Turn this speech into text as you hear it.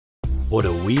What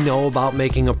do we know about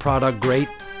making a product great?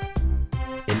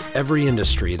 In every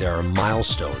industry, there are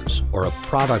milestones or a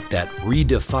product that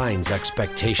redefines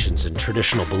expectations and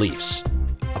traditional beliefs.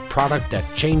 A product that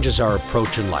changes our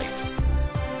approach in life.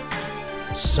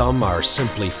 Some are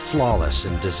simply flawless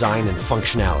in design and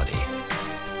functionality.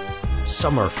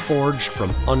 Some are forged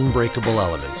from unbreakable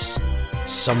elements.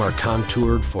 Some are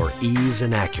contoured for ease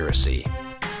and accuracy,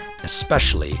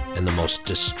 especially in the most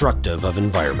destructive of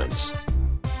environments.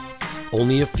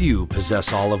 Only a few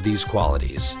possess all of these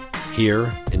qualities.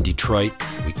 Here in Detroit,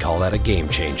 we call that a game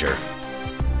changer.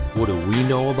 What do we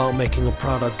know about making a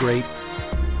product great?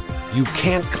 You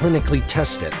can't clinically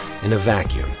test it in a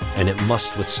vacuum, and it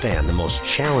must withstand the most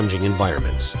challenging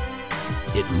environments.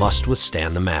 It must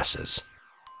withstand the masses.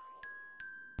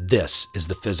 This is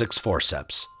the physics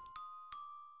forceps.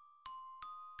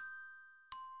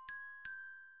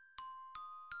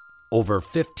 Over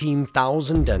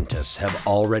 15,000 dentists have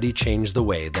already changed the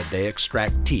way that they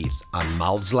extract teeth on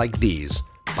mouths like these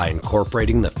by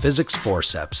incorporating the physics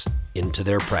forceps into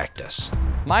their practice.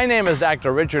 My name is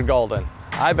Dr. Richard Golden.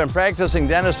 I've been practicing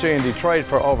dentistry in Detroit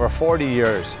for over 40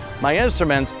 years. My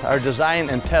instruments are designed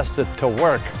and tested to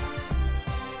work.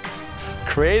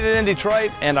 Created in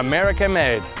Detroit and American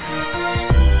made.